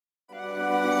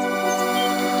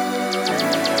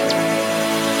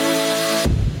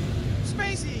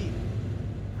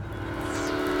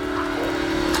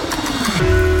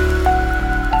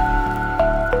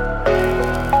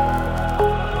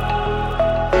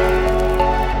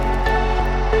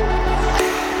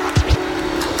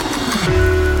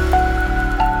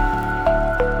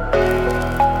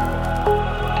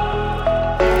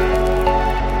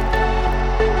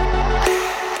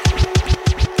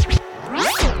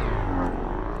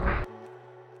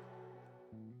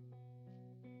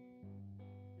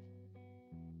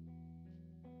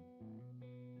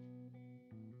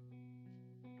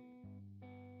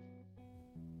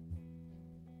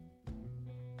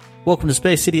Welcome to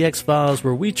Space City X-Files,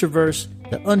 where we traverse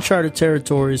the uncharted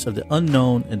territories of the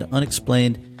unknown and the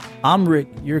unexplained. I'm Rick,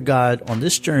 your guide on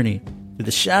this journey through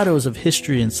the shadows of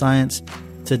history and science.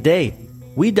 Today,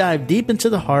 we dive deep into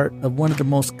the heart of one of the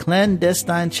most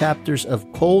clandestine chapters of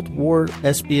Cold War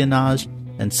espionage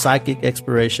and psychic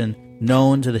exploration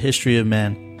known to the history of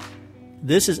man.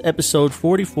 This is episode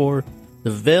 44,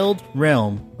 The Veiled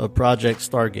Realm of Project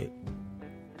Stargate.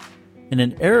 In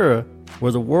an era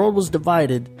where the world was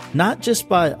divided not just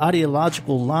by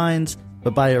ideological lines,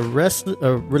 but by a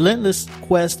relentless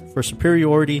quest for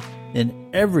superiority in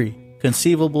every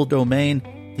conceivable domain,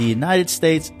 the United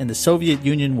States and the Soviet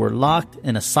Union were locked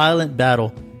in a silent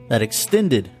battle that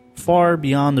extended far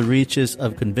beyond the reaches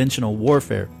of conventional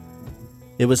warfare.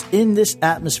 It was in this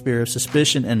atmosphere of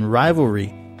suspicion and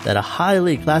rivalry that a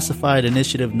highly classified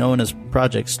initiative known as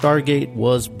Project Stargate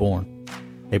was born.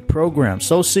 A program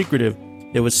so secretive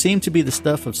it would seem to be the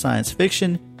stuff of science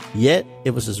fiction, yet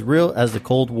it was as real as the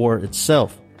Cold War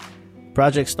itself.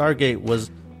 Project Stargate was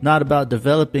not about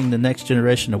developing the next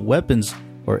generation of weapons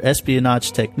or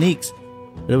espionage techniques,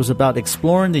 but it was about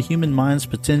exploring the human mind's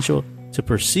potential to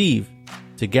perceive,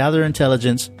 to gather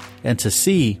intelligence, and to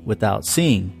see without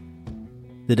seeing.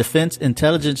 The Defense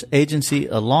Intelligence Agency,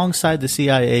 alongside the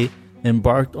CIA,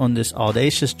 embarked on this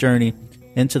audacious journey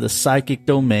into the psychic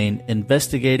domain,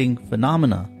 investigating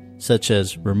phenomena such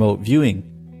as remote viewing,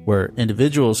 where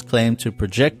individuals claim to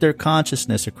project their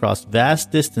consciousness across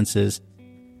vast distances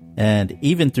and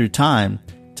even through time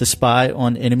to spy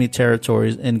on enemy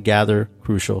territories and gather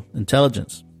crucial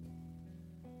intelligence.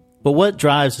 But what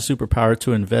drives a superpower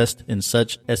to invest in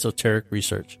such esoteric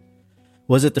research?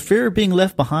 Was it the fear of being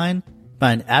left behind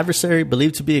by an adversary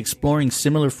believed to be exploring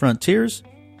similar frontiers?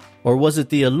 Or was it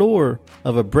the allure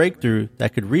of a breakthrough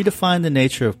that could redefine the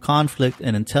nature of conflict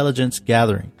and intelligence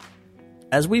gathering?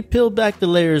 As we peel back the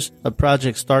layers of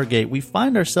Project Stargate, we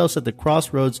find ourselves at the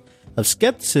crossroads of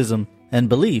skepticism and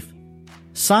belief,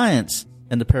 science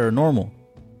and the paranormal.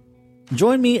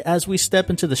 Join me as we step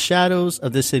into the shadows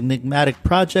of this enigmatic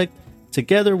project.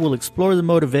 Together we'll explore the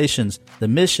motivations, the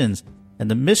missions, and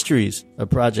the mysteries of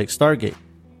Project Stargate.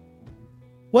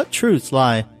 What truths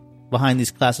lie behind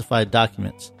these classified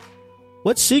documents?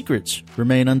 What secrets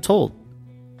remain untold?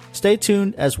 Stay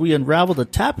tuned as we unravel the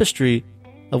tapestry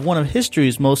of one of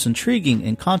history's most intriguing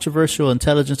and controversial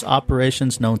intelligence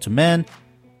operations known to man.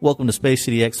 Welcome to Space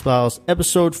City X-Files,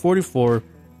 episode 44,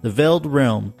 The Veiled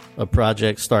Realm of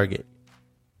Project Stargate.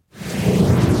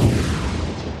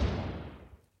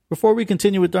 Before we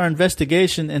continue with our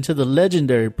investigation into the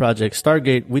legendary Project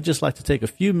Stargate, we'd just like to take a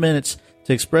few minutes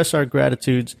to express our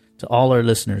gratitudes to all our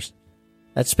listeners.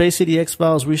 At Space City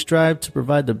X-Files, we strive to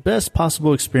provide the best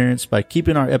possible experience by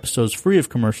keeping our episodes free of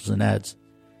commercials and ads.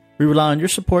 We rely on your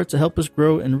support to help us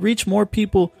grow and reach more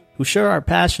people who share our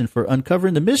passion for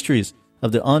uncovering the mysteries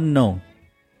of the unknown.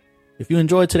 If you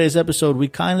enjoyed today's episode, we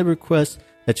kindly request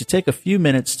that you take a few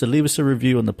minutes to leave us a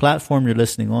review on the platform you're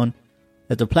listening on.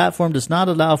 If the platform does not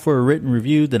allow for a written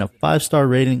review, then a 5-star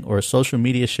rating or a social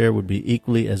media share would be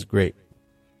equally as great.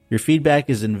 Your feedback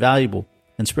is invaluable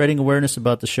in spreading awareness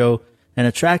about the show and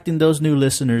attracting those new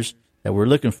listeners that we're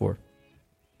looking for.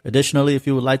 Additionally, if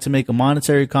you would like to make a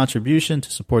monetary contribution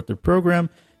to support the program,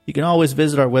 you can always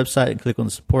visit our website and click on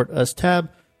the Support Us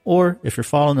tab, or if you're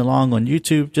following along on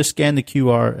YouTube, just scan the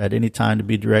QR at any time to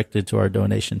be directed to our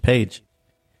donation page.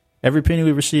 Every penny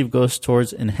we receive goes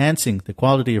towards enhancing the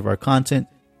quality of our content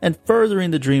and furthering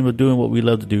the dream of doing what we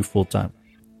love to do full-time.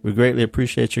 We greatly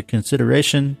appreciate your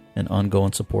consideration and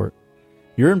ongoing support.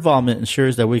 Your involvement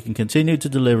ensures that we can continue to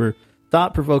deliver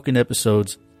thought-provoking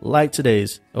episodes like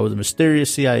today's over the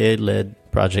mysterious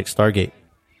CIA-led Project Stargate.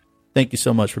 Thank you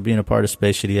so much for being a part of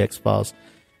Space City X-Files,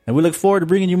 and we look forward to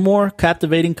bringing you more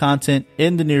captivating content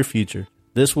in the near future.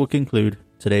 This will conclude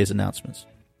today's announcements.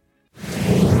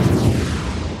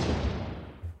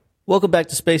 Welcome back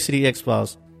to Space City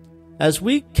X-Files. As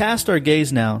we cast our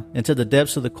gaze now into the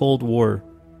depths of the Cold War,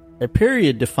 a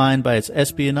period defined by its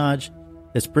espionage,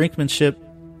 its brinkmanship,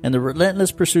 and the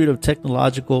relentless pursuit of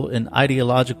technological and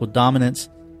ideological dominance,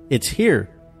 it's here,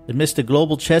 amidst a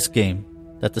global chess game,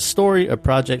 that the story of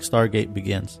Project Stargate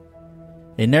begins.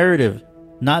 A narrative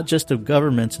not just of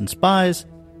governments and spies,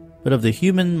 but of the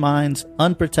human mind's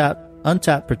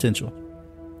untapped potential.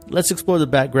 Let's explore the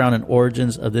background and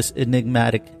origins of this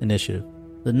enigmatic initiative.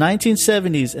 The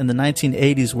 1970s and the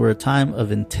 1980s were a time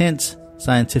of intense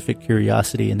scientific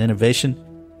curiosity and innovation,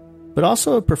 but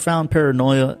also a profound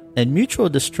paranoia and mutual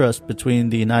distrust between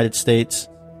the United States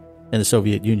and the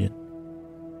Soviet Union.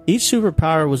 Each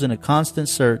superpower was in a constant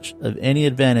search of any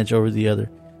advantage over the other.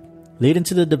 leading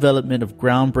to the development of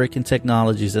groundbreaking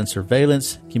technologies in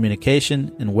surveillance,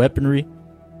 communication, and weaponry.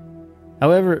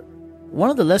 However, one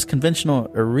of the less conventional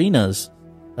arenas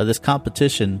of this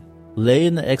competition lay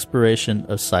in the exploration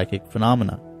of psychic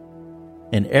phenomena,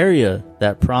 an area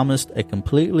that promised a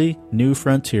completely new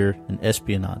frontier in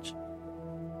espionage.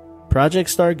 Project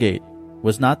Stargate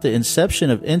was not the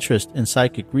inception of interest in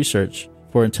psychic research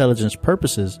for intelligence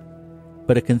purposes,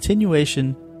 but a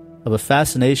continuation of a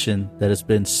fascination that has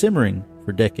been simmering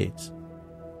for decades.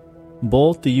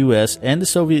 Both the US and the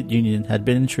Soviet Union had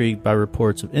been intrigued by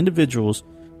reports of individuals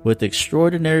with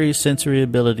extraordinary sensory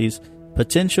abilities,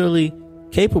 potentially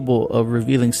capable of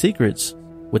revealing secrets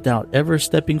without ever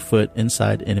stepping foot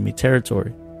inside enemy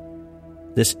territory.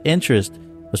 This interest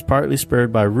was partly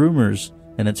spurred by rumors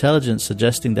and intelligence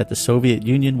suggesting that the Soviet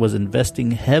Union was investing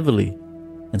heavily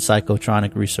in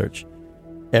psychotronic research,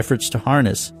 efforts to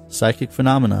harness psychic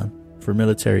phenomena for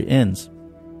military ends.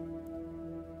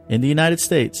 In the United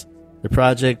States, the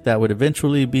project that would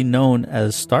eventually be known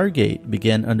as Stargate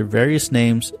began under various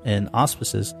names and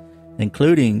auspices,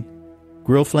 including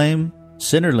Grillflame,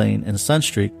 Centerlane, and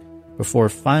Sunstreak, before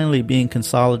finally being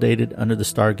consolidated under the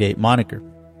Stargate moniker.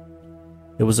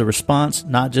 It was a response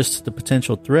not just to the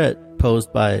potential threat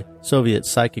posed by Soviet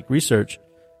psychic research,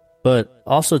 but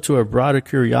also to a broader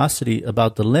curiosity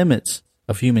about the limits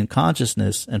of human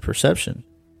consciousness and perception.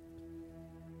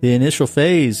 The initial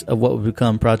phase of what would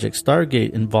become Project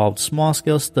Stargate involved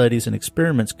small-scale studies and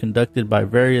experiments conducted by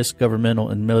various governmental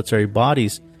and military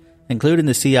bodies, including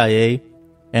the CIA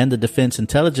and the Defense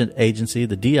Intelligence Agency,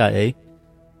 the DIA.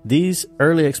 These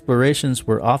early explorations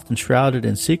were often shrouded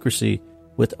in secrecy,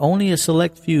 with only a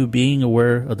select few being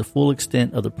aware of the full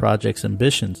extent of the project's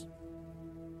ambitions.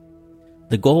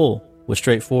 The goal was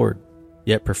straightforward,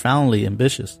 yet profoundly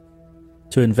ambitious: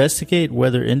 to investigate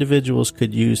whether individuals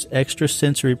could use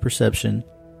extrasensory perception,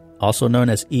 also known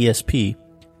as ESP,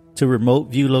 to remote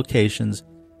view locations,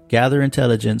 gather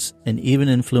intelligence, and even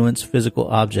influence physical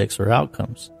objects or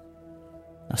outcomes.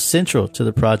 Now, central to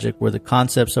the project were the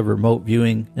concepts of remote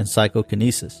viewing and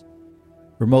psychokinesis.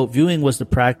 Remote viewing was the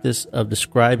practice of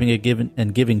describing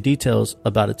and giving details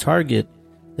about a target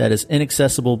that is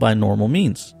inaccessible by normal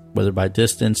means, whether by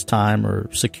distance, time,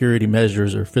 or security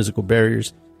measures or physical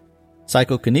barriers.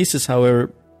 Psychokinesis,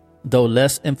 however, though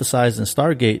less emphasized in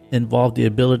Stargate, involved the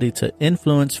ability to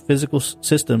influence physical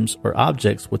systems or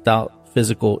objects without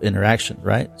physical interaction,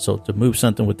 right? So to move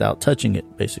something without touching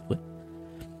it, basically.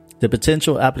 The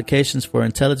potential applications for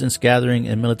intelligence gathering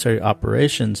and military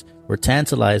operations were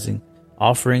tantalizing,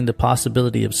 offering the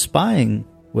possibility of spying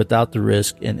without the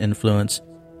risk and influencing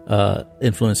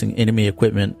enemy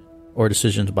equipment or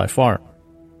decisions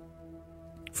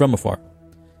from afar.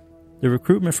 The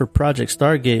recruitment for Project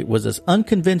Stargate was as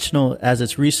unconventional as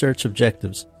its research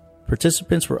objectives.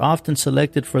 Participants were often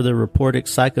selected for their reported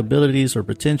psych abilities or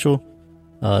potential,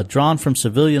 drawn from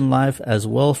civilian life as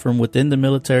well from within the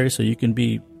military. So you can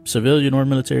be civilian or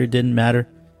military, didn't matter.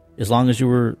 As long as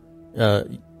you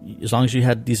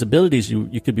had these abilities,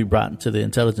 you could be brought into the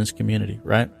intelligence community,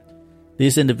 right?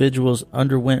 These individuals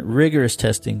underwent rigorous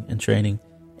testing and training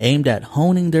aimed at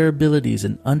honing their abilities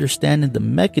and understanding the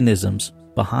mechanisms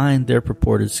behind their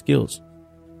purported skills.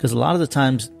 Because a lot of the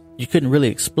times you couldn't really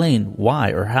explain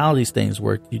why or how these things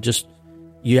work.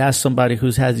 You ask somebody who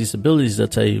has these abilities, they'll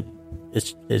tell you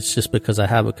it's just because I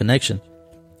have a connection.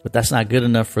 But that's not good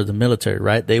enough for the military,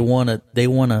 right? They want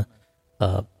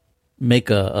to make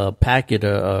a packet,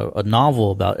 a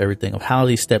novel about everything of how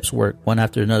these steps work one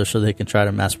after another so they can try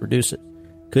to mass produce it.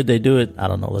 Could they do it? I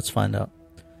don't know. Let's find out.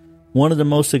 One of the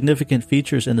most significant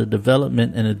features in the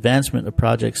development and advancement of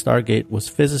Project Stargate was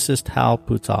physicist Hal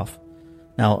Puthoff.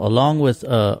 Now, along with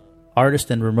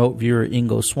artist and remote viewer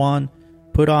Ingo Swann,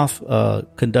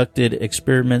 Puthoff conducted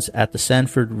experiments at the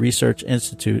Sanford Research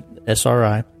Institute,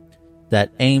 SRI,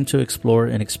 that aimed to explore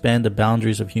and expand the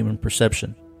boundaries of human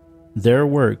perception. Their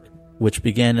work, which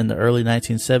began in the early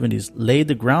 1970s, laid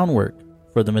the groundwork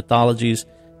for the methodologies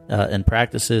and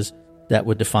practices that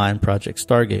would define Project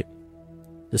Stargate.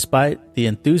 Despite the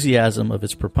enthusiasm of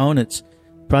its proponents,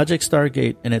 Project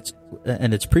Stargate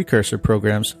and its precursor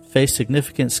programs faced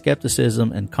significant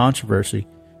skepticism and controversy,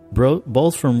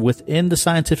 both from within the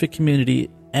scientific community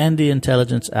and the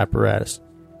intelligence apparatus.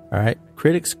 All right,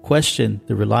 critics questioned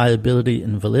the reliability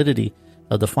and validity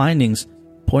of the findings,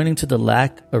 pointing to the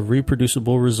lack of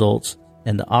reproducible results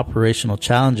and the operational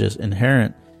challenges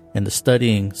inherent in the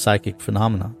studying psychic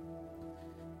phenomena.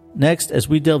 Next, as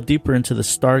we delve deeper into the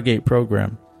Stargate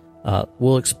program,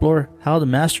 we'll explore how the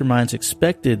masterminds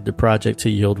expected the project to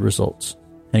yield results.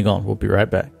 Hang on, we'll be right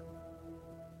back.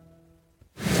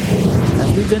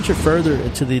 As we venture further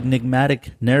into the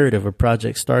enigmatic narrative of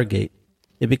Project Stargate,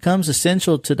 it becomes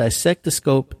essential to dissect the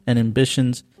scope and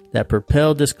ambitions that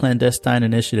propelled this clandestine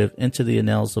initiative into the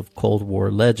annals of Cold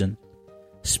War legend.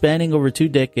 Spanning over 2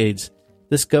 decades,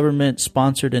 this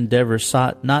government-sponsored endeavor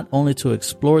sought not only to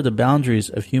explore the boundaries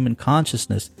of human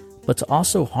consciousness, but to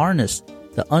also harness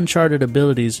the uncharted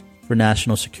abilities for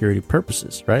national security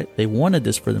purposes, right? They wanted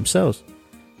this for themselves.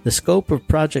 The scope of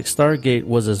Project Stargate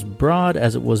was as broad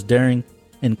as it was daring,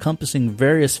 encompassing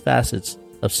various facets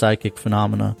of psychic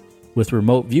phenomena, with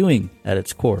remote viewing at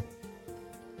its core.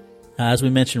 As we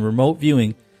mentioned, remote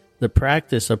viewing, the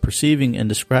practice of perceiving and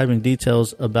describing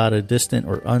details about a distant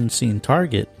or unseen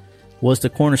target, was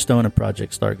the cornerstone of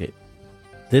Project Stargate.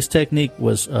 This technique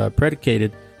was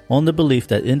predicated on the belief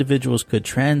that individuals could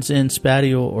transcend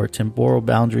spatial or temporal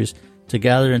boundaries to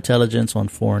gather intelligence on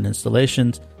foreign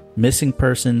installations, missing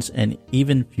persons, and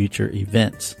even future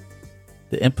events.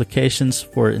 The implications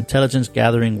for intelligence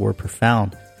gathering were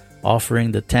profound,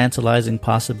 offering the tantalizing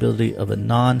possibility of a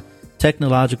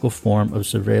non-technological form of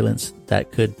surveillance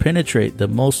that could penetrate the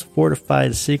most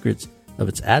fortified secrets of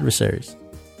its adversaries.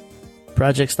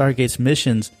 Project Stargate's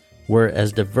missions were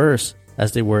as diverse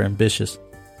as they were ambitious.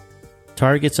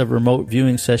 Targets of remote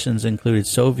viewing sessions included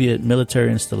Soviet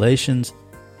military installations,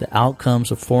 the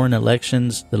outcomes of foreign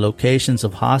elections, the locations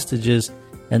of hostages,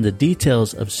 and the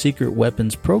details of secret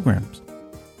weapons programs.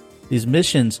 These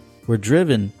missions were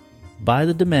driven by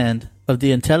the demand of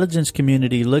the intelligence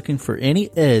community looking for any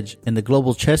edge in the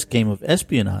global chess game of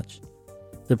espionage.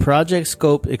 The project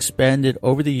scope expanded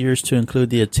over the years to include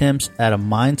the attempts at a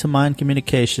mind-to-mind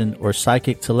communication or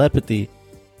psychic telepathy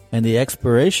and the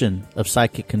exploration of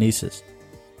psychic kinesis,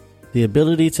 the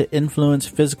ability to influence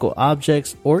physical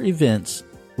objects or events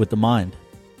with the mind.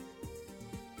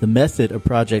 The method of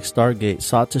Project Stargate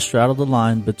sought to straddle the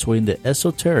line between the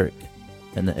esoteric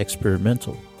and the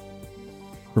experimental.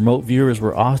 Remote viewers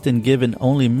were often given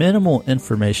only minimal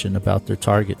information about their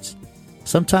targets,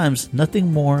 sometimes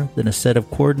nothing more than a set of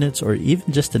coordinates or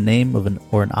even just the name of an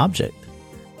object.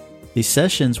 These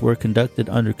sessions were conducted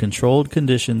under controlled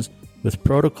conditions with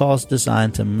protocols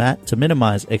designed to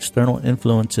minimize external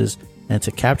influences and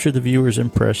to capture the viewer's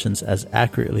impressions as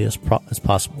accurately as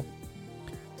possible.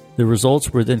 The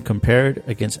results were then compared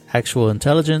against actual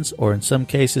intelligence, or in some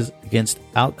cases against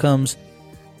outcomes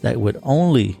that would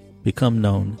only become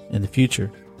known in the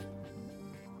future.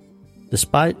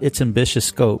 Despite its ambitious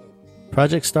scope,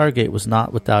 Project Stargate was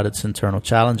not without its internal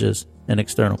challenges and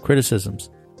external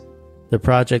criticisms. The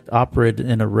project operated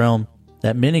in a realm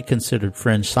that many considered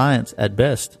fringe science at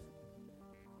best.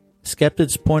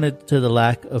 Skeptics pointed to the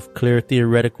lack of clear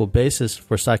theoretical basis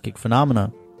for psychic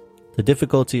phenomena, the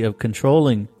difficulty of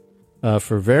controlling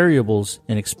for variables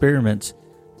in experiments,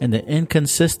 and the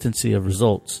inconsistency of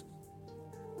results.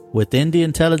 Within the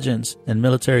intelligence and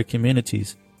military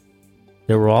communities,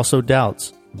 there were also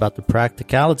doubts about the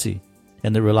practicality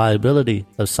and the reliability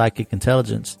of psychic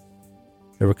intelligence.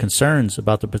 There were concerns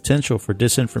about the potential for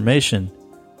disinformation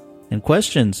and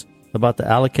questions about the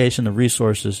allocation of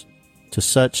resources to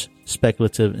such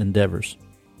speculative endeavors.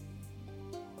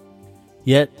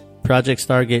 Yet, Project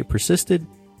Stargate persisted,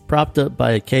 propped up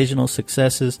by occasional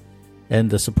successes and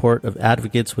the support of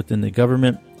advocates within the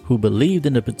government who believed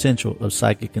in the potential of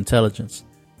psychic intelligence.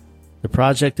 The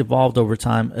project evolved over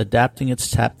time, adapting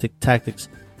its tactics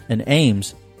and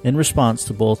aims in response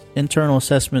to both internal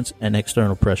assessments and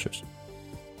external pressures.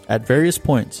 At various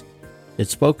points,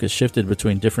 its focus shifted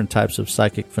between different types of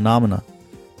psychic phenomena,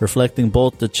 reflecting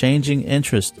both the changing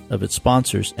interest of its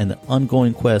sponsors and the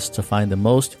ongoing quest to find the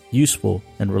most useful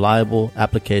and reliable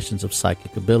applications of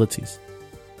psychic abilities.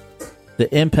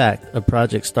 The impact of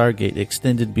Project Stargate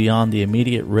extended beyond the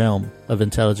immediate realm of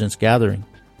intelligence gathering.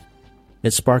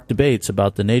 It sparked debates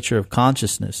about the nature of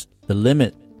consciousness, the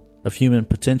limit of human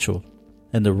potential,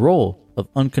 and the role of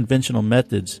unconventional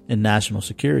methods in national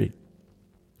security.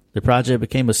 The project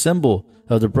became a symbol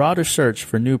of the broader search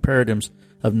for new paradigms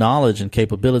of knowledge and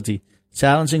capability,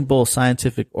 challenging both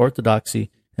scientific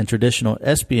orthodoxy and traditional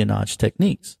espionage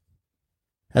techniques.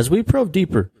 As we probe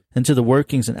deeper into the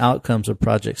workings and outcomes of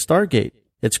Project Stargate,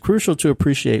 it's crucial to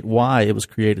appreciate why it was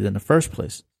created in the first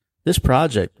place. This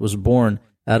project was born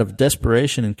out of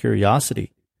desperation and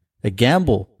curiosity, a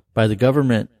gamble by the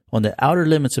government on the outer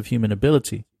limits of human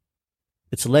ability.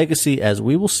 Its legacy, as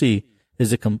we will see,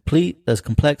 is a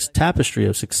complex tapestry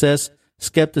of success,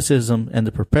 skepticism, and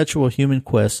the perpetual human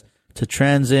quest to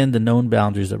transcend the known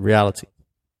boundaries of reality.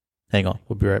 Hang on,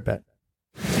 we'll be right back.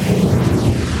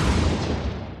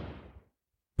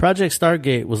 Project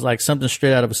Stargate was like something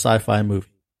straight out of a sci-fi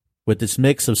movie. With its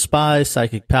mix of spies,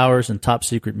 psychic powers, and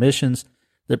top-secret missions,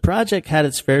 The project had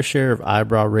its fair share of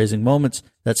eyebrow-raising moments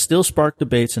that still spark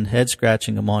debates and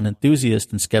head-scratching among enthusiasts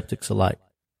and skeptics alike.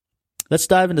 Let's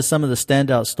dive into some of the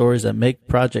standout stories that make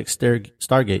Project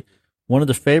Stargate one of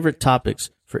the favorite topics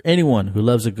for anyone who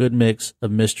loves a good mix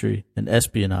of mystery and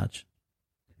espionage.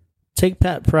 Take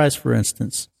Pat Price, for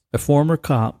instance, a former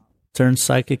cop turned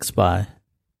psychic spy.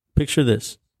 Picture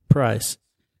this: Price,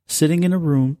 sitting in a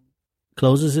room,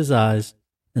 closes his eyes,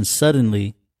 and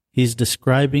suddenly he's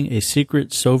describing a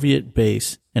secret Soviet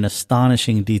base in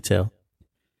astonishing detail.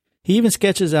 He even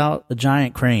sketches out a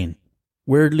giant crane,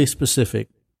 weirdly specific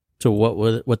to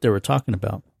what they were talking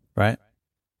about, right?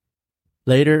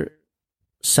 Later,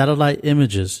 satellite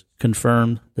images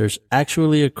confirmed there's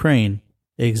actually a crane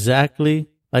exactly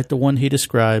like the one he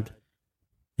described,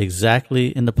 exactly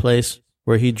in the place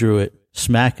where he drew it,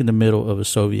 smack in the middle of a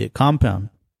Soviet compound.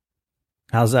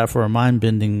 How's that for a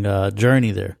mind-bending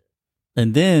journey there?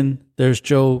 And then there's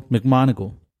Joe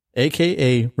McMoneagle,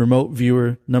 a.k.a. Remote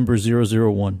Viewer number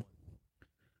 001,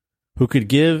 who could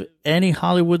give any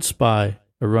Hollywood spy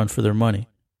a run for their money.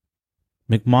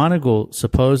 McMoneagle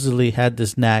supposedly had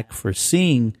this knack for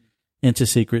seeing into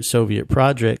secret Soviet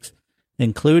projects,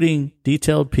 including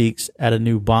detailed peeks at a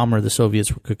new bomber the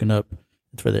Soviets were cooking up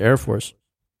for the Air Force.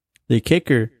 The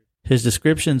kicker, his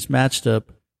descriptions matched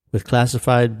up with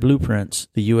classified blueprints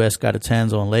the U.S. got its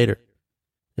hands on later.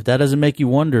 If that doesn't make you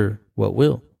wonder, what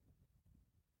will?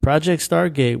 Project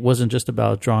Stargate wasn't just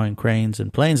about drawing cranes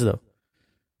and planes, though.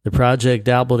 The project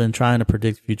dabbled in trying to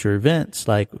predict future events,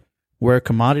 like where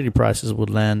commodity prices would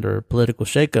land or political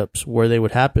shakeups, where they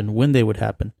would happen, when they would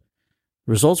happen.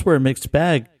 Results were a mixed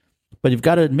bag, but you've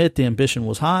got to admit the ambition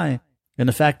was high, and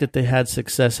the fact that they had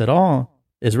success at all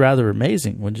is rather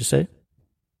amazing, wouldn't you say?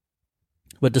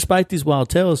 But despite these wild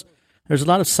tales, there's a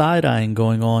lot of side-eyeing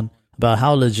going on about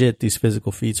how legit these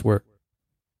physical feats were,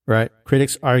 right?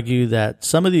 Critics argue that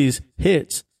some of these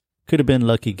hits could have been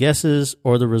lucky guesses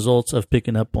or the results of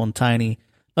picking up on tiny,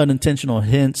 unintentional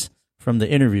hints from the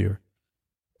interviewer.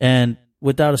 And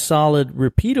without a solid,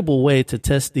 repeatable way to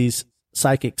test these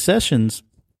psychic sessions,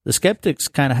 the skeptics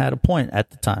kind of had a point at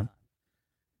the time.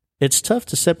 It's tough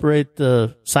to separate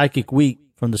the psychic wheat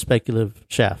from the speculative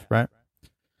chaff, right?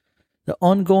 The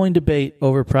ongoing debate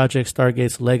over Project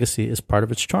Stargate's legacy is part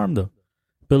of its charm, though.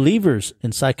 Believers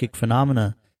in psychic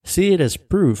phenomena see it as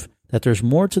proof that there's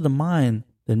more to the mind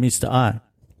than meets the eye,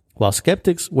 while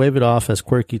skeptics wave it off as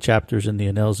quirky chapters in the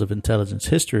annals of intelligence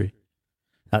history.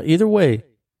 Now, either way,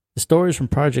 the stories from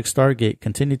Project Stargate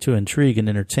continue to intrigue and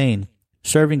entertain,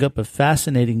 serving up a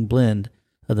fascinating blend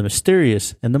of the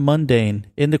mysterious and the mundane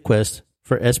in the quest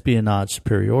for espionage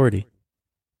superiority.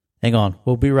 Hang on,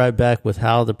 we'll be right back with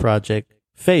how the project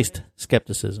faced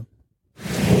skepticism.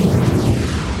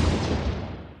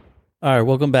 All right,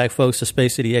 welcome back, folks, to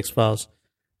Space City X-Files.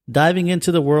 Diving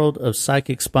into the world of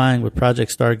psychic spying with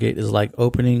Project Stargate is like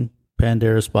opening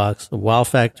Pandora's box of wow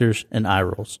factors and eye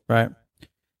rolls, right?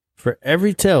 For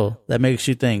every tale that makes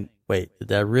you think, wait, did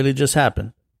that really just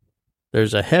happen?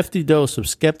 There's a hefty dose of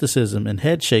skepticism and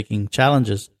head-shaking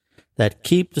challenges that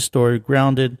keep the story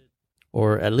grounded,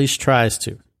 or at least tries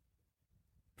to.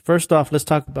 First off, let's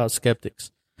talk about skeptics,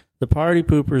 the party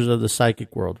poopers of the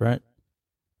psychic world, right?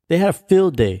 They had a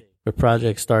field day with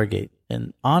Project Stargate,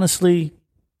 and honestly,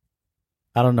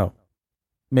 I don't know.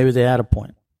 Maybe they had a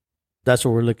point. That's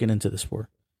what we're looking into this for.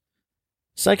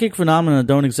 Psychic phenomena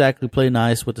don't exactly play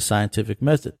nice with the scientific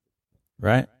method,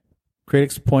 right?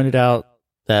 Critics pointed out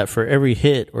that for every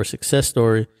hit or success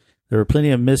story, there were plenty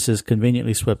of misses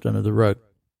conveniently swept under the rug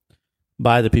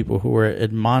by the people who were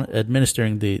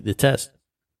administering the test.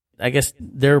 I guess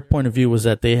their point of view was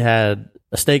that they had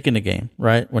a stake in the game,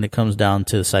 right, when it comes down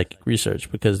to psychic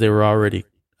research, because they were already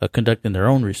conducting their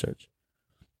own research.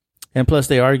 And plus,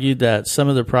 they argued that some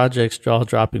of the project's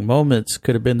jaw-dropping moments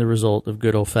could have been the result of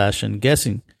good old-fashioned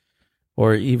guessing,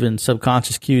 or even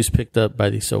subconscious cues picked up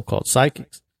by these so-called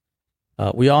psychics.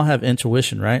 We all have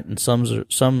intuition, right? And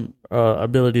some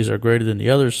abilities are greater than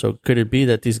the others. So could it be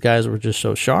that these guys were just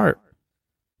so sharp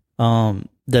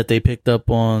that they picked up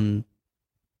on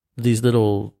these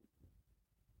little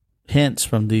hints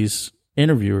from these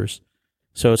interviewers?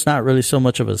 So it's not really so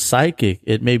much of a psychic.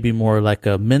 It may be more like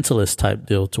a mentalist type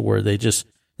deal, to where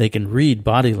they can read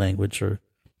body language, or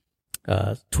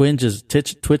twitches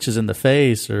in the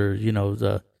face, or, you know,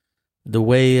 the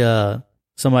way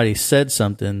somebody said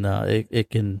something. It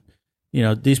can, you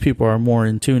know, these people are more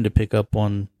in tune to pick up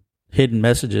on hidden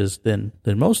messages than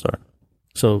most are.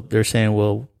 So they're saying,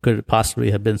 well, could it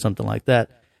possibly have been something like that?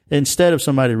 Instead of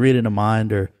somebody reading a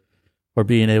mind, or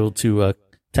being able to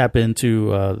tap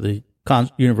into the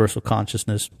universal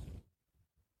consciousness.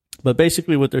 But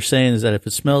basically what they're saying is that if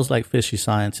it smells like fishy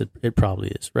science, it probably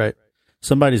is, right?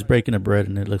 Somebody's breaking a bread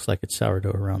and it looks like it's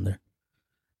sourdough around there.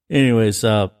 Anyways,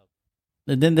 and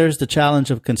then there's the challenge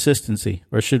of consistency,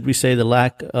 or should we say the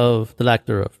lack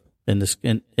thereof in this,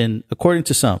 in according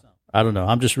to some. I don't know.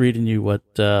 I'm just reading you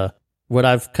what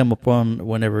I've come upon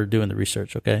whenever doing the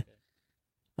research, okay?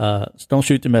 So don't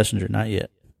shoot the messenger, not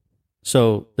yet.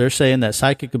 So they're saying that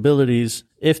psychic abilities,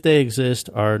 if they exist,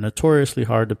 are notoriously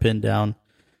hard to pin down.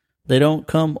 They don't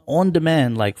come on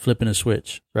demand like flipping a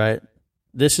switch, right?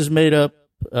 This is made up,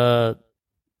 the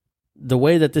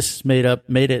way that this is made up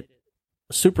made it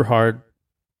super hard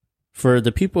for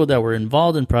the people that were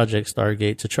involved in Project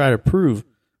Stargate to try to prove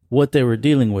what they were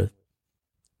dealing with,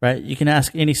 right? You can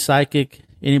ask any psychic,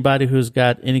 anybody who's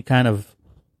got any kind of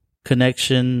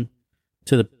connection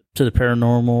to the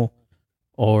paranormal,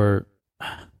 or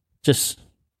just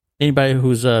anybody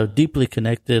who's deeply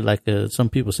connected, like some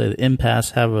people say the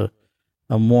empaths have a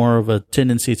more of a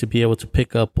tendency to be able to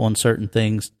pick up on certain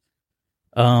things.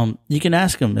 You can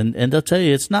ask them and they'll tell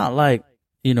you it's not like,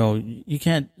 you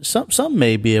can't, some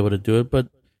may be able to do it, but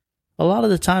a lot of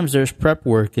the times there's prep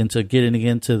work into getting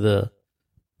into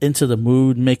the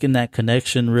mood, making that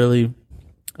connection really.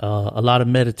 A lot of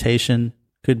meditation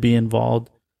could be involved.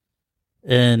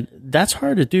 And that's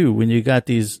hard to do when you got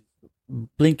these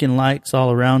blinking lights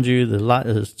all around you.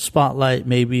 The spotlight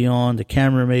may be on, the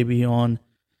camera may be on.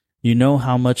 You know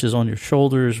how much is on your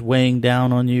shoulders weighing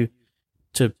down on you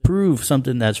to prove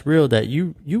something that's real that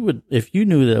you would, if you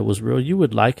knew that it was real, you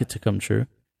would like it to come true.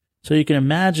 So you can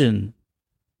imagine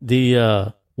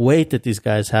the weight that these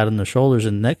guys had on their shoulders,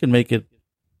 and that can make it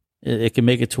can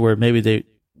make it to where maybe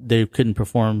they couldn't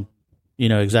perform,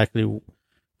 exactly,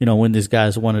 when these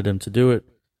guys wanted them to do it,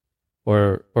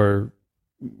 or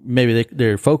maybe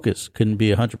their focus couldn't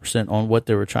be 100% on what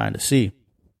they were trying to see.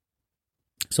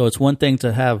 So it's one thing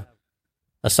to have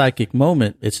a psychic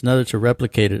moment. It's another to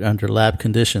replicate it under lab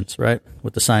conditions, right?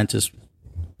 With the scientists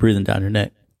breathing down your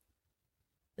neck.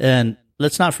 And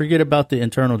let's not forget about the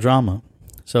internal drama.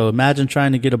 So imagine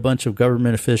trying to get a bunch of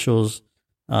government officials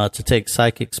to take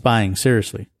psychic spying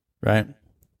seriously, right?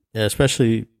 Yeah,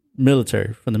 especially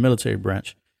military, from the military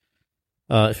branch.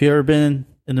 If you've ever been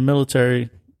in the military,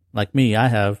 like me, I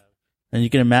have, and you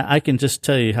can imagine, I can just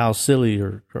tell you how silly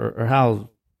or how,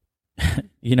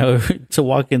 to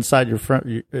walk inside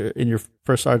in your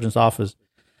first sergeant's office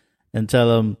and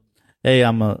tell him, hey,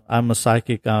 I'm a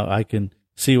psychic. I can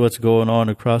see what's going on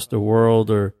across the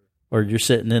world, or you're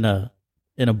sitting in a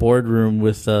boardroom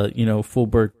with,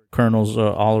 full-bird colonels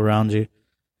all around you.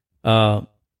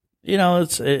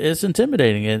 It's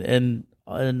intimidating, and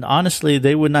honestly,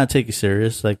 they would not take you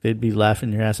serious. Like, they'd be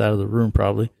laughing your ass out of the room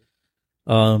probably.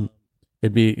 I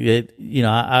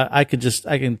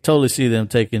can totally see them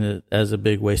taking it as a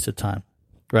big waste of time,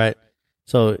 right?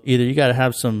 So either you got to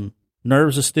have some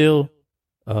nerves of steel,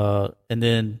 and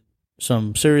then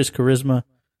some serious charisma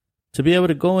to be able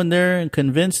to go in there and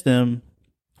convince them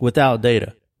without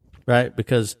data, right?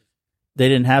 Because they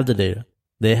didn't have the data.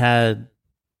 They had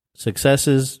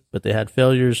successes, but they had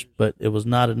failures, but it was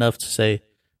not enough to say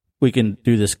we can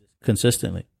do this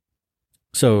consistently.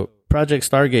 So Project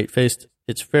Stargate faced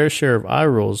its fair share of eye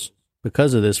rolls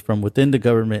because of this from within the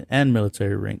government and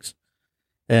military ranks.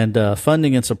 And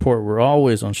funding and support were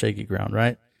always on shaky ground,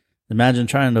 right? Imagine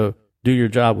trying to do your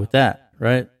job with that,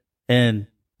 right? And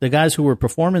the guys who were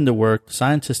performing the work, the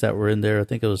scientists that were in there, I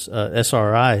think it was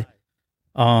SRI,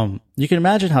 you can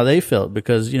imagine how they felt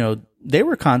because, they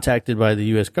were contacted by the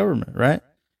U.S. government, right?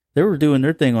 They were doing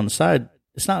their thing on the side.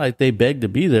 It's not like they begged to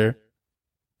be there,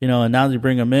 and now they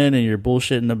bring them in and you're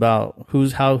bullshitting about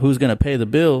who's going to pay the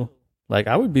bill. Like,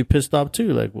 I would be pissed off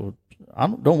too. Like, well,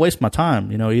 don't waste my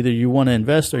time. Either you want to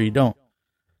invest or you don't.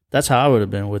 That's how I would have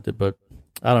been with it, but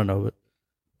I don't know. But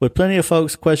with plenty of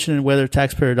folks questioning whether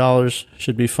taxpayer dollars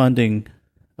should be funding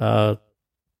to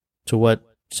what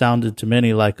sounded to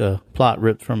many like a plot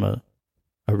ripped from a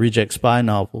reject spy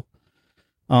novel,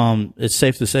 it's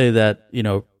safe to say that,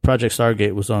 Project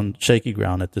Stargate was on shaky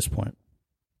ground at this point.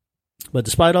 But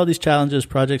despite all these challenges,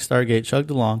 Project Stargate chugged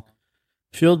along,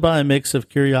 fueled by a mix of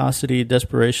curiosity,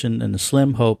 desperation, and the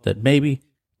slim hope that maybe,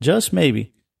 just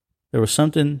maybe, there was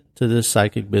something to this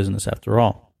psychic business after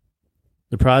all.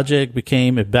 The project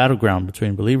became a battleground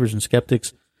between believers and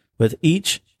skeptics, with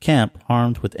each camp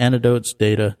armed with antidotes,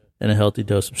 data, and a healthy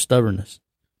dose of stubbornness.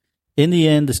 In the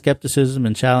end, the skepticism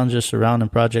and challenges surrounding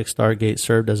Project Stargate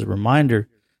served as a reminder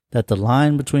that the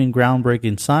line between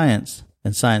groundbreaking science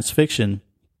and science fiction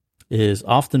is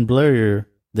often blurrier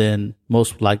than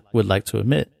most would like to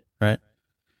admit, right?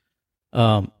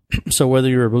 So whether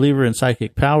you're a believer in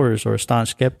psychic powers or a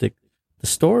staunch skeptic, The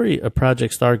story of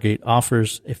Project Stargate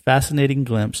offers a fascinating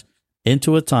glimpse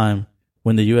into a time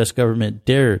when the U.S. government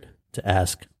dared to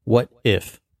ask, what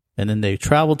if? And then they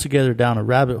traveled together down a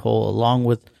rabbit hole along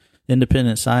with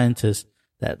independent scientists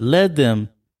that led them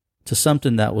to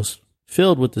something that was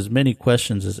filled with as many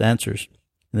questions as answers.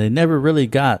 And they never really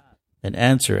got an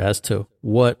answer as to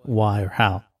what, why, or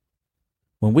how.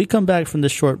 When we come back from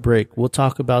this short break, we'll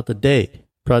talk about the day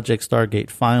Project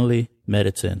Stargate finally met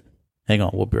its end. Hang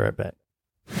on, we'll be right back.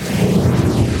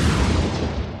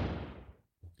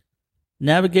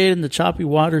 Navigating the choppy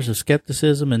waters of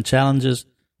skepticism and challenges,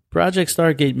 Project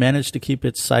Stargate managed to keep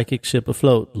its psychic ship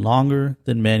afloat longer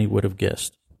than many would have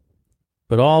guessed.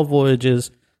 But all voyages,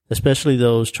 especially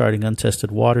those charting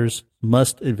untested waters,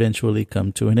 must eventually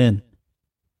come to an end.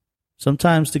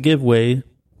 Sometimes to give way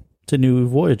to new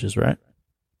voyages, right?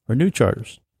 Or new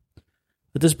charters.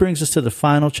 But this brings us to the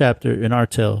final chapter in our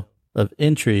tale of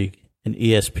intrigue and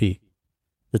ESP,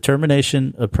 the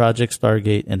termination of Project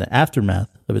Stargate and the aftermath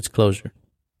of its closure.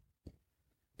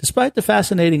 Despite the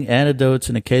fascinating anecdotes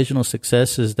and occasional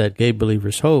successes that gave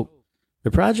believers hope,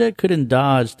 the project couldn't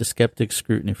dodge the skeptic's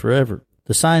scrutiny forever.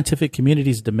 The scientific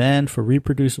community's demand for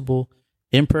reproducible,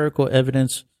 empirical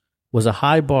evidence was a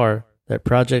high bar that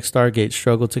Project Stargate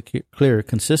struggled to clear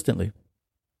consistently.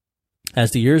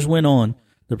 As the years went on,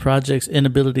 the project's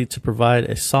inability to provide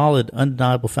a solid,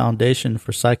 undeniable foundation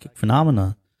for psychic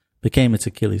phenomena became its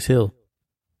Achilles heel.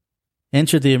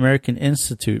 Enter the American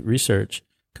Institute research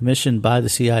commissioned by the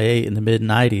CIA in the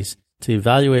mid-90s to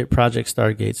evaluate Project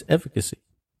Stargate's efficacy.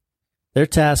 Their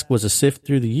task was to sift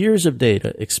through the years of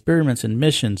data, experiments, and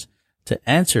missions to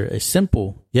answer a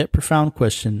simple yet profound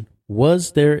question: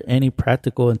 was there any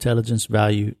practical intelligence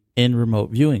value in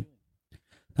remote viewing?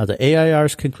 Now, the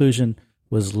AIR's conclusion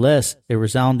was less a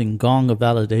resounding gong of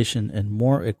validation and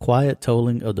more a quiet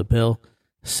tolling of the bell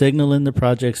signaling the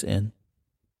project's end.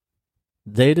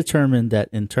 They determined that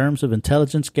in terms of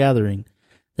intelligence gathering,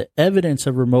 the evidence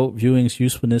of remote viewing's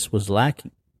usefulness was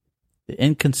lacking. The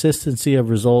inconsistency of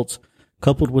results,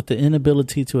 coupled with the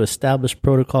inability to establish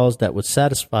protocols that would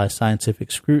satisfy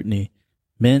scientific scrutiny,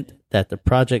 meant that the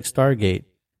Project Stargate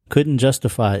couldn't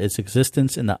justify its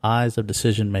existence in the eyes of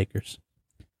decision makers.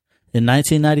 In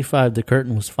 1995, the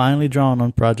curtain was finally drawn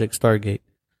on Project Stargate.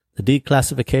 The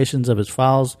declassifications of its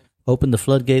files opened the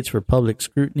floodgates for public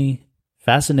scrutiny,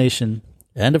 fascination,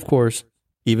 and, of course,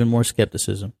 even more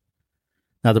skepticism.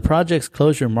 Now, the project's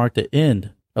closure marked the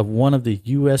end of one of the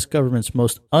U.S. government's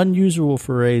most unusual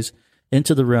forays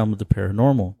into the realm of the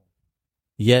paranormal.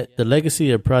 Yet, the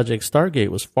legacy of Project Stargate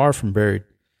was far from buried.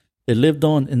 It lived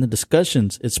on in the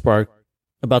discussions it sparked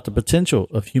about the potential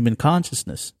of human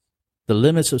consciousness, the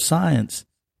limits of science,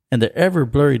 and the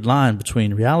ever-blurred line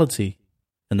between reality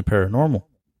and the paranormal.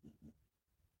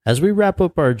 As we wrap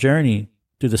up our journey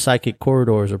through the psychic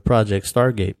corridors of Project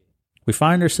Stargate, we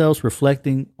find ourselves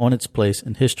reflecting on its place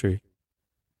in history.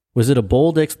 Was it a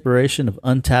bold exploration of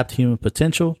untapped human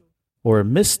potential, or a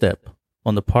misstep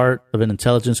on the part of an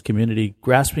intelligence community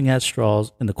grasping at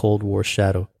straws in the Cold War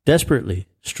shadow, desperately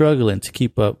struggling to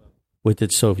keep up with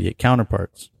its Soviet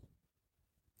counterparts?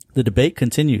 The debate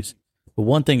continues, but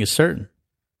one thing is certain.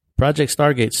 Project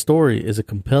Stargate's story is a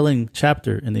compelling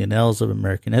chapter in the annals of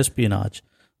American espionage,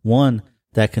 one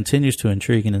that continues to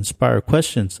intrigue and inspire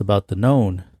questions about the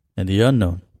known and the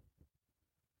unknown.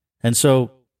 And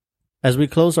so, as we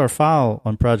close our file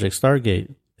on Project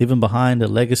Stargate, leaving behind a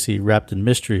legacy wrapped in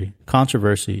mystery,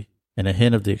 controversy, and a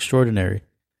hint of the extraordinary,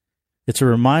 it's a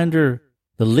reminder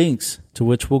the lengths to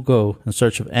which we'll go in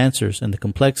search of answers and the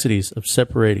complexities of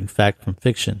separating fact from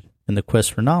fiction in the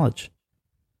quest for knowledge.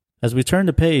 As we turn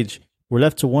the page, we're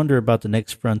left to wonder about the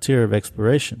next frontier of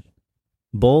exploration,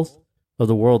 both of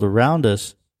the world around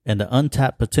us and the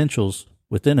untapped potentials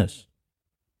within us.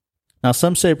 Now,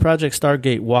 some say Project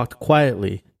Stargate walked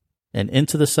quietly and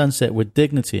into the sunset with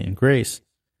dignity and grace,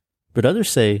 but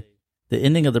others say the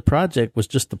ending of the project was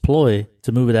just a ploy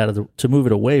to move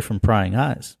it away from prying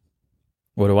eyes.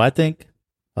 What do I think?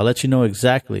 I'll let you know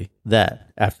exactly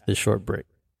that after this short break.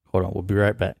 Hold on, we'll be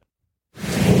right back.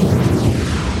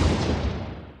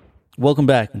 Welcome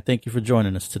back, and thank you for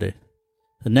joining us today.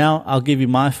 And now I'll give you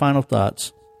my final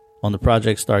thoughts on the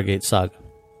Project Stargate saga.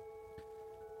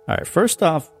 All right, first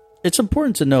off, it's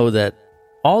important to know that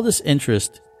all this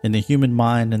interest in the human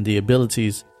mind and the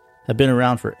abilities have been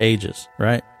around for ages,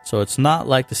 right? So it's not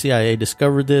like the CIA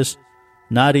discovered this,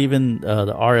 not even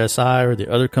the RSI or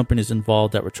the other companies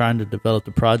involved that were trying to develop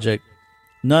the project.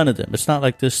 None of them. It's not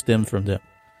like this stemmed from them.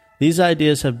 These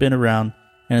ideas have been around,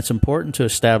 and it's important to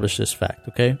establish this fact,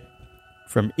 okay?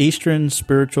 From Eastern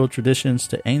spiritual traditions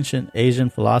to ancient Asian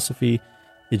philosophy,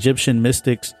 Egyptian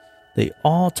mystics, they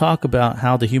all talk about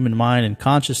how the human mind and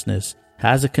consciousness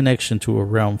has a connection to a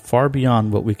realm far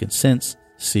beyond what we can sense,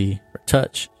 see, or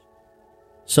touch.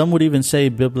 Some would even say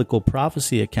biblical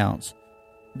prophecy accounts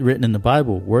written in the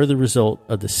Bible were the result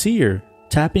of the seer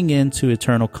tapping into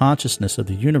eternal consciousness of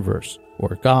the universe,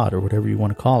 or God, or whatever you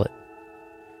want to call it.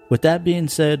 With that being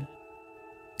said,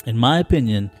 in my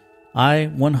opinion, I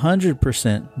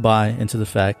 100% buy into the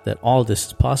fact that all this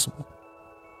is possible.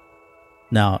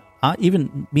 Now,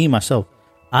 even me, myself,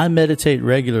 I meditate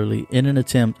regularly in an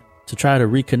attempt to try to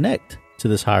reconnect to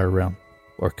this higher realm,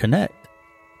 or connect.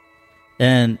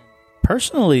 And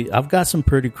personally, I've got some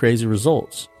pretty crazy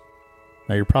results.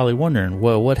 Now, you're probably wondering,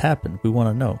 well, what happened? We want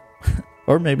to know.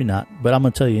 Or maybe not, but I'm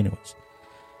going to tell you anyways.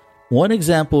 One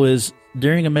example is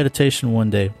during a meditation one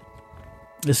day.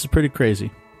 This is pretty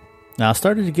crazy. Now, I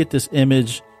started to get this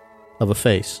image of a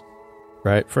face,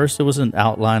 right? First, it was an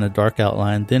outline, a dark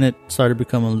outline. Then it started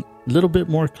becoming a little bit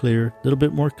more clear,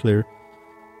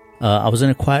 I was in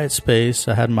a quiet space.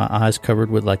 I had my eyes covered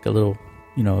with like a little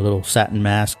satin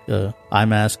mask, eye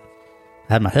mask.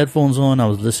 I had my headphones on. I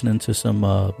was listening to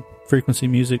some frequency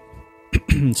music,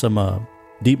 some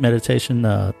deep meditation.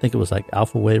 I think it was like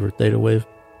alpha wave or theta wave.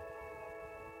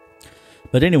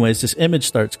 But anyways, this image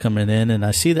starts coming in and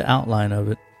I see the outline of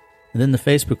it. And then the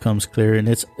face becomes clear, and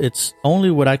it's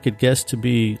only what I could guess to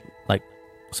be like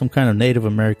some kind of Native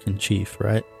American chief,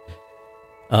 right?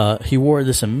 He wore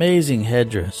this amazing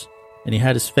headdress, and he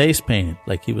had his face painted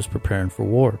like he was preparing for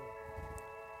war.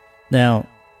 Now,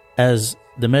 as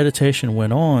the meditation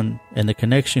went on and the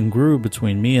connection grew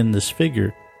between me and this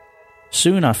figure,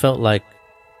 soon I felt like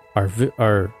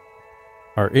our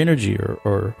energy,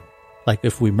 or like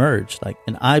if we merged,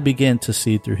 and I began to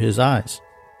see through his eyes.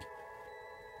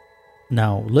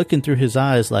 Now, looking through his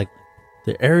eyes, like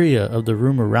the area of the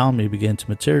room around me began to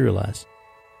materialize,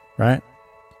 right?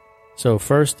 So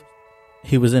first,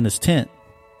 he was in his tent,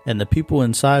 and the people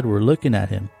inside were looking at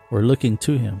him, or looking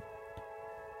to him.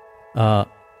 I'm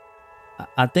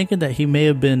thinking that he may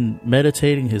have been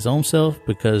meditating his own self,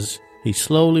 because he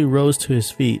slowly rose to his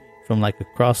feet from like a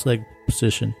cross-legged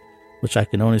position, which I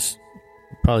can only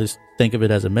probably think of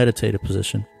it as a meditative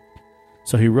position.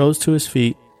 So he rose to his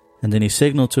feet, and then he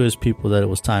signaled to his people that it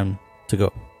was time to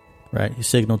go, right? He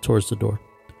signaled towards the door.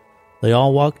 They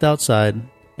all walked outside,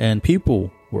 and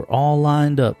people were all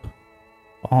lined up,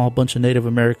 all a bunch of Native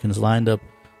Americans lined up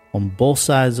on both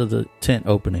sides of the tent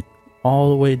opening, all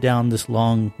the way down this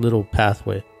long little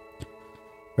pathway,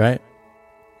 right?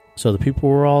 So the people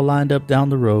were all lined up down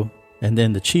the row, and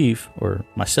then the chief, or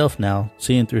myself now,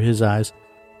 seeing through his eyes,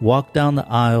 walked down the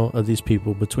aisle of these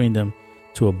people between them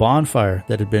to a bonfire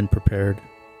that had been prepared.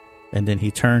 And then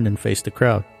he turned and faced the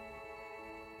crowd.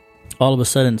 All of a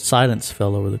sudden, silence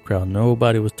fell over the crowd.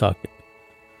 Nobody was talking.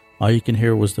 All you can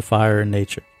hear was the fire and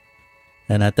nature.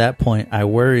 And at that point, I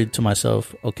worried to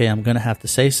myself, okay, I'm going to have to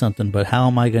say something, but how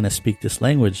am I going to speak this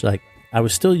language? Like, I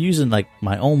was still using like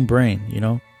my own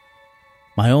brain,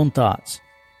 my own thoughts.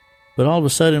 But all of a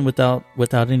sudden, without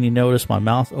any notice, my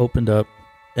mouth opened up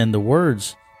and the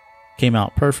words came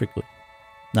out perfectly.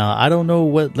 Now, I don't know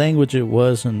what language it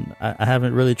was, and I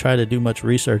haven't really tried to do much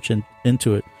research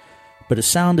into it, but it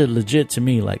sounded legit to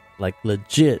me, like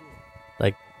legit,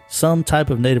 like some type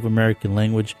of Native American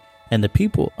language, and the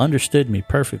people understood me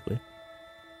perfectly.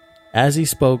 As he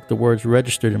spoke, the words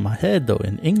registered in my head, though,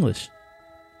 in English,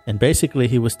 and basically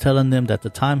he was telling them that the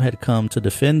time had come to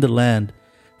defend the land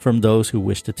from those who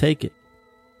wished to take it.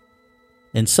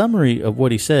 In summary of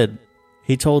what he said,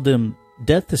 he told them,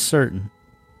 death is certain,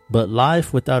 but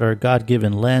life without our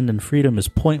God-given land and freedom is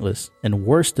pointless and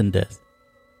worse than death.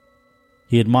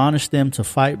 He admonished them to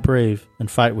fight brave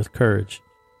and fight with courage.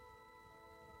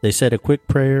 They said a quick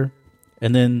prayer,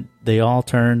 and then they all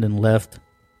turned and left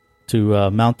to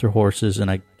mount their horses,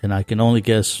 and I can only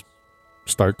guess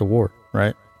start the war,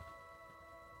 right?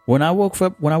 When I woke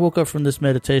up from this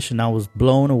meditation, I was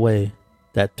blown away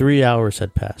that 3 hours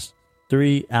had passed.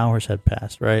 3 hours had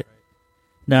passed, right?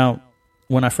 Now,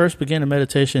 when I first began a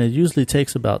meditation, it usually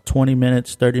takes about 20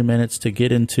 minutes, 30 minutes to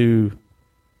get into,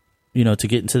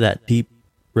 that deep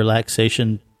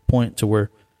relaxation point to where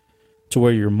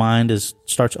your mind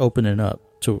starts opening up.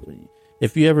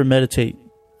 If you ever meditate,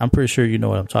 I'm pretty sure you know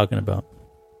what I'm talking about.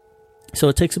 So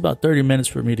it takes about 30 minutes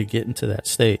for me to get into that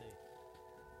state.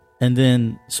 And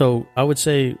then, so I would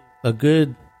say at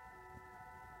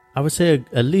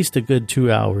least a good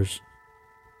 2 hours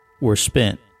were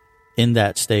spent in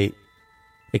that state,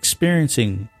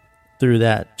 experiencing through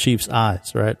that chief's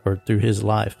eyes, right? Or through his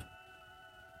life.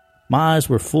 My eyes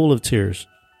were full of tears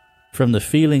from the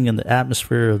feeling and the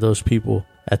atmosphere of those people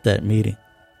at that meeting.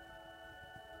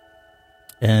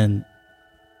 And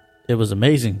it was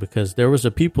amazing because there was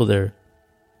a people there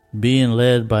being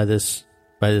led by this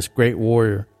great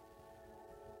warrior,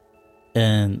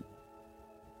 and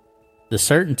the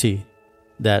certainty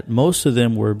that most of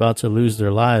them were about to lose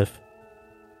their life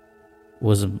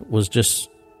was just,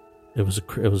 it was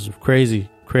a crazy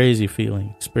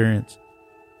feeling, experience.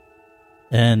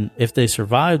 And if they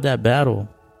survived that battle,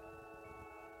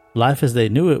 life as they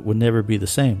knew it would never be the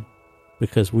same,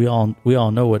 because we all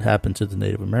know what happened to the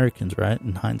Native Americans, right?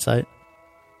 In hindsight.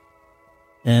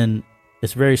 And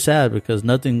it's very sad because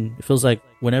it feels like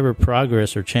whenever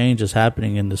progress or change is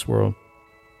happening in this world,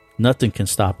 nothing can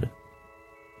stop it.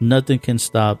 Nothing can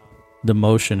stop the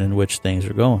motion in which things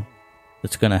are going.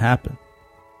 It's going to happen.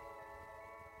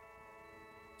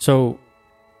 So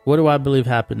what do I believe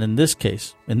happened in this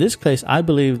case? In this case, I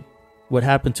believe what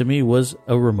happened to me was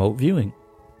a remote viewing.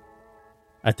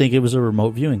 I think it was a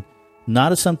remote viewing.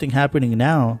 Not as something happening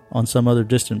now on some other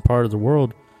distant part of the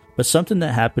world, but something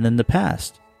that happened in the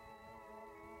past.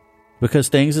 Because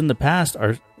things in the past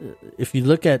are, if you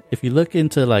look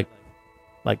into like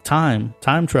time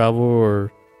travel,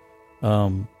 or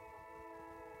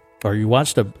you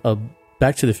watched a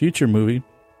Back to the Future movie,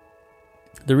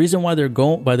 the reason why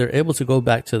they're able to go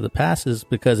back to the past is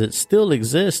because it still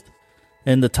exists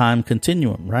in the time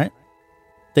continuum, right?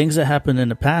 Things that happened in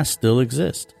the past still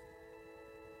exist.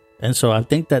 And so I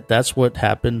think that's what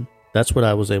happened. That's what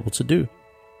I was able to do.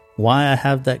 Why I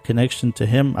have that connection to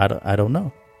him, I don't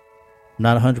know. I'm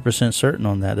not 100% certain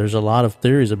on that. There's a lot of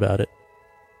theories about it.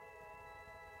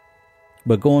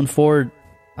 But going forward,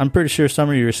 I'm pretty sure some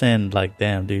of you are saying, like,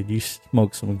 damn, dude, you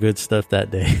smoked some good stuff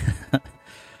that day.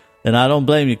 And I don't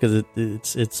blame you, because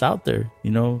it's out there, you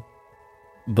know.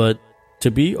 But to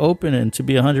be open and to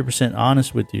be 100%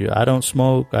 honest with you, I don't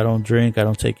smoke, I don't drink, I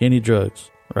don't take any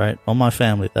drugs, right? On my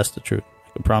family, that's the truth.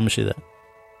 I can promise you that.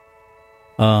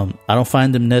 I don't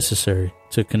find them necessary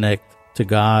to connect to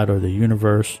God or the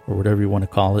universe or whatever you want to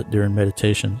call it during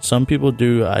meditation. Some people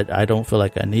do. I don't feel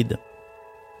like I need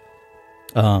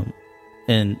them.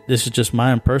 And this is just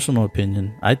my own personal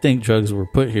opinion. I think drugs were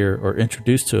put here or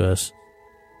introduced to us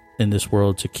in this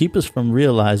world to keep us from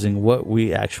realizing what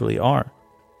we actually are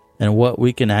and what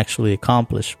we can actually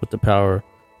accomplish with the power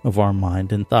of our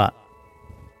mind and thought.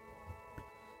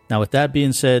 Now, with that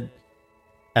being said,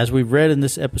 as we've read in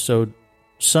this episode,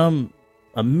 some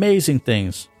amazing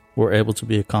things were able to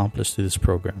be accomplished through this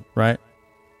program, right?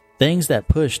 Things that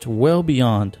pushed well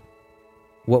beyond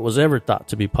what was ever thought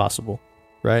to be possible,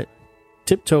 right?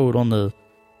 Tiptoed on the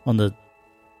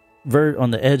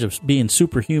edge of being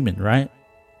superhuman, right?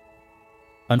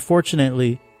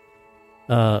 Unfortunately,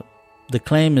 the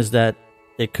claim is that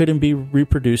it couldn't be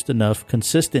reproduced enough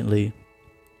consistently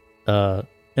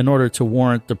in order to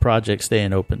warrant the project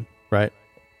staying open, right?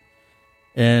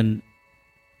 And,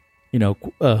 you know,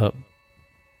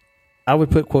 I would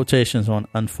put quotations on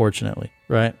unfortunately,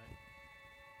 right?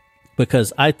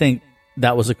 Because I think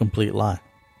that was a complete lie.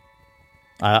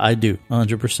 I do,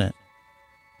 100%.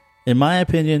 In my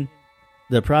opinion,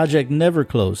 the project never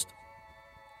closed.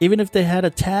 Even if they had a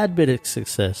tad bit of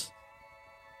success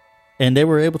and they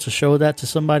were able to show that to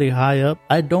somebody high up,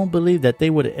 I don't believe that they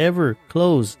would ever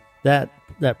close that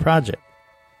project.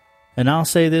 And I'll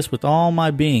say this with all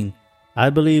my being. I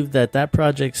believe that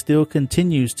project still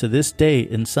continues to this day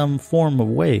in some form of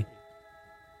way.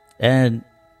 And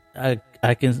I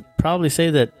can probably say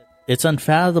that it's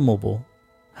unfathomable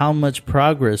how much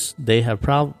progress they have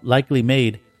likely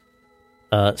made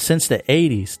since the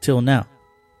 80s till now.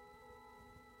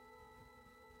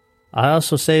 I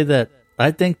also say that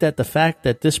I think that the fact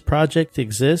that this project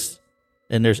exists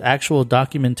and there's actual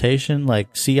documentation,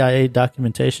 like CIA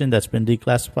documentation that's been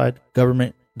declassified,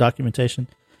 government documentation,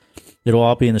 it'll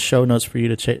all be in the show notes for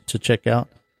you to check out.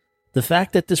 The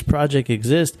fact that this project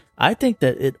exists, I think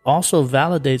that it also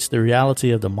validates the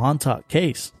reality of the Montauk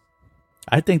case.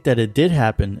 I think that it did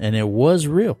happen and it was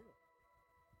real.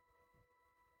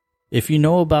 If you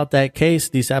know about that case,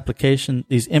 these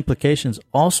implications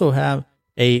also have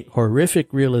a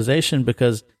horrific realization,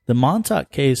 because the Montauk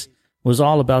case was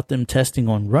all about them testing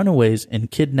on runaways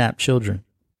and kidnapped children.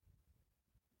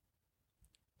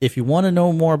 If you want to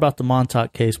know more about the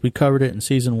Montauk case, we covered it in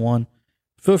season 1.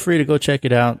 Feel free to go check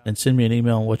it out and send me an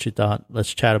email on what you thought.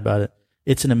 Let's chat about it.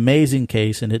 It's an amazing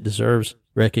case and it deserves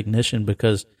recognition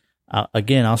because,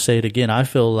 again, I'll say it again. I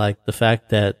feel like the fact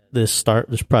that this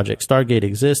project Stargate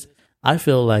exists, I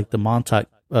feel like the Montauk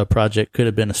project could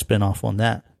have been a spinoff on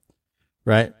that,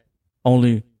 right?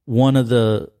 Only one of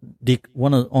the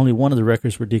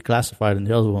records were declassified and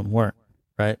the other one weren't,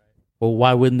 right? Well,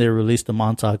 why wouldn't they release the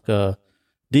Montauk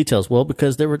details? Well,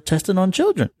 because they were testing on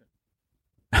children.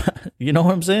 You know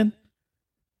what I'm saying?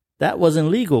 that wasn't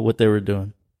legal what they were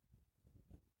doing.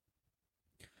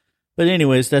 But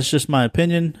anyways, that's just my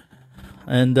opinion.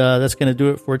 And that's going to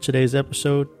do it for today's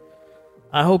episode.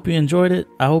 I hope you enjoyed it.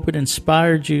 I hope it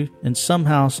inspired you in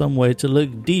somehow, some way to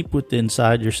look deep within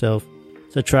inside yourself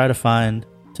to try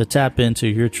to tap into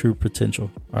your true potential.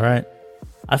 All right.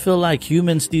 I feel like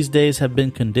humans these days have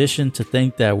been conditioned to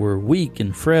think that we're weak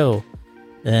and frail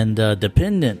and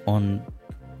dependent on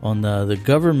the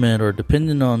government or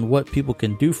dependent on what people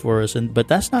can do for us. But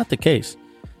that's not the case.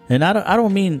 And I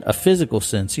don't mean a physical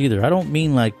sense either. I don't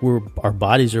mean like our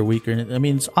bodies are weaker. I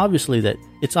mean, it's obvious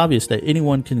that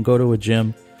anyone can go to a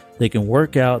gym, they can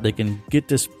work out, they can get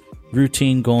this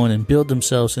routine going and build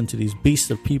themselves into these beasts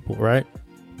of people, right?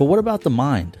 But what about the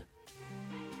mind?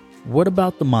 What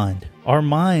about the mind? Our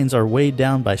minds are weighed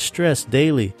down by stress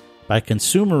daily, by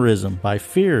consumerism, by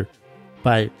fear,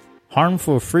 by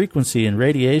harmful frequency and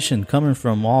radiation coming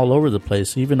from all over the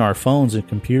place, even our phones and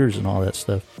computers and all that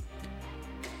stuff.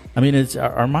 I mean, it's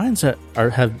our minds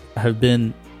have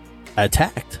been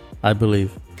attacked, I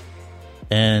believe.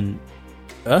 And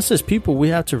us as people, we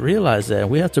have to realize that.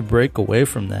 We have to break away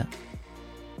from that.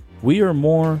 We are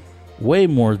way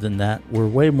more than that. We're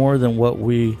way more than what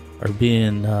we are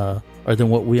being, or than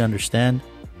what we understand.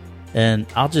 And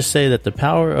I'll just say that the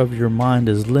power of your mind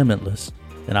is limitless.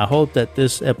 And I hope that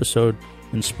this episode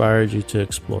inspired you to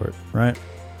explore it, right?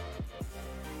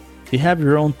 If you have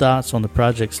your own thoughts on the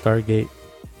Project Stargate,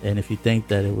 and if you think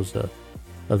that it was a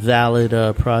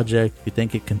valid project, if you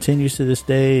think it continues to this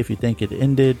day, if you think it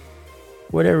ended,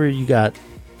 whatever you got,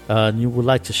 and you would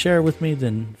like to share with me,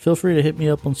 then feel free to hit me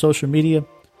up on social media,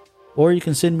 or you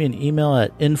can send me an email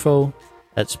at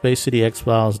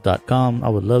info@spacecityxfiles.com. I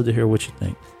would love to hear what you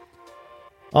think.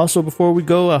 Also, before we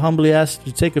go, I humbly ask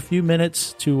you to take a few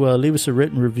minutes to leave us a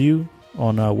written review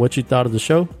on what you thought of the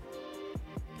show.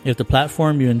 If the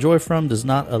platform you enjoy from does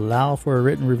not allow for a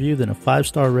written review, then a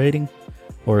 5-star rating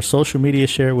or a social media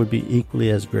share would be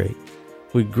equally as great.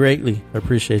 We greatly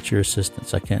appreciate your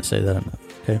assistance. I can't say that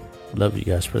enough. Okay. Love you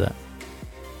guys for that.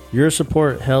 Your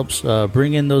support helps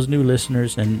bring in those new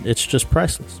listeners, and it's just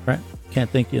priceless, right? Can't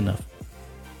thank you enough.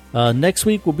 Next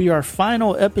week will be our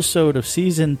final episode of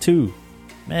season 2.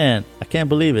 Man, I can't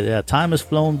believe it. Yeah, time has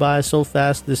flown by so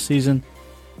fast this season.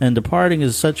 And departing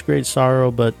is such great sorrow,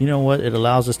 but you know what? It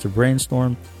allows us to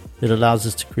brainstorm. It allows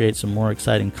us to create some more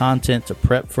exciting content to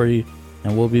prep for you.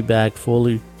 And we'll be back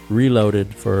fully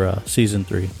reloaded for season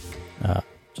 3.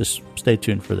 Just stay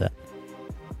tuned for that.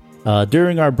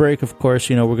 During our break, of course,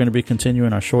 we're going to be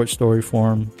continuing our short story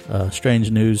form,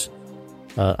 strange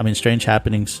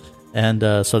happenings. And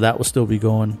so that will still be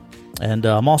going. And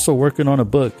I'm also working on a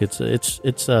book. It's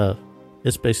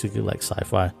basically like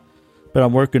sci-fi. But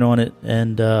I'm working on it,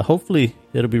 and hopefully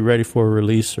it'll be ready for a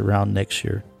release around next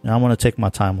year. And I want to take my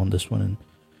time on this one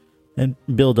and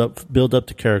build up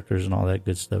the characters and all that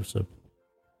good stuff. So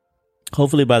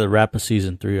hopefully by the wrap of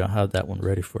season 3, I'll have that one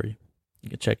ready for you.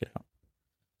 You can check it out.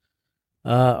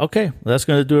 Okay, well, that's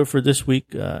going to do it for this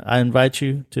week. I invite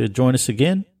you to join us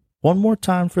again one more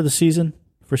time for season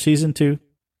 2.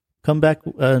 Come back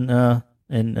and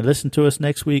listen to us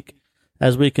next week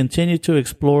as we continue to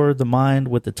explore the mind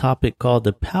with the topic called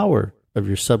the power of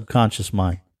your subconscious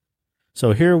mind.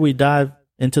 So here we dive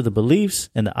into the beliefs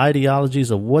and the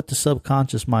ideologies of what the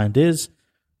subconscious mind is,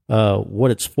 what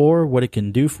it's for, what it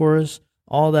can do for us,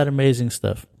 all that amazing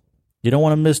stuff. You don't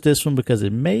want to miss this one because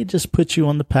it may just put you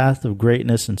on the path of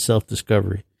greatness and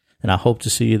self-discovery. And I hope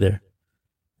to see you there.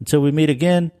 Until we meet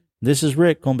again, this is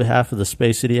Rick on behalf of the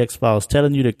Space City X-Files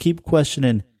telling you to keep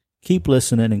questioning, keep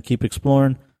listening, and keep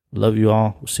exploring. Love you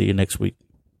all. We'll see you next week.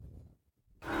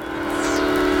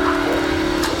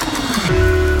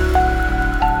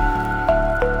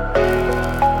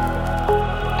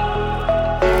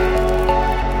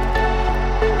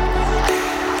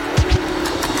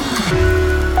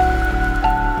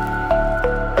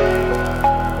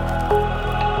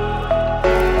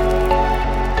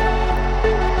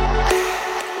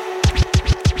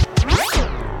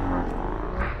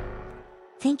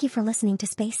 Thank you for listening to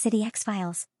Space City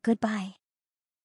X-Files. Goodbye.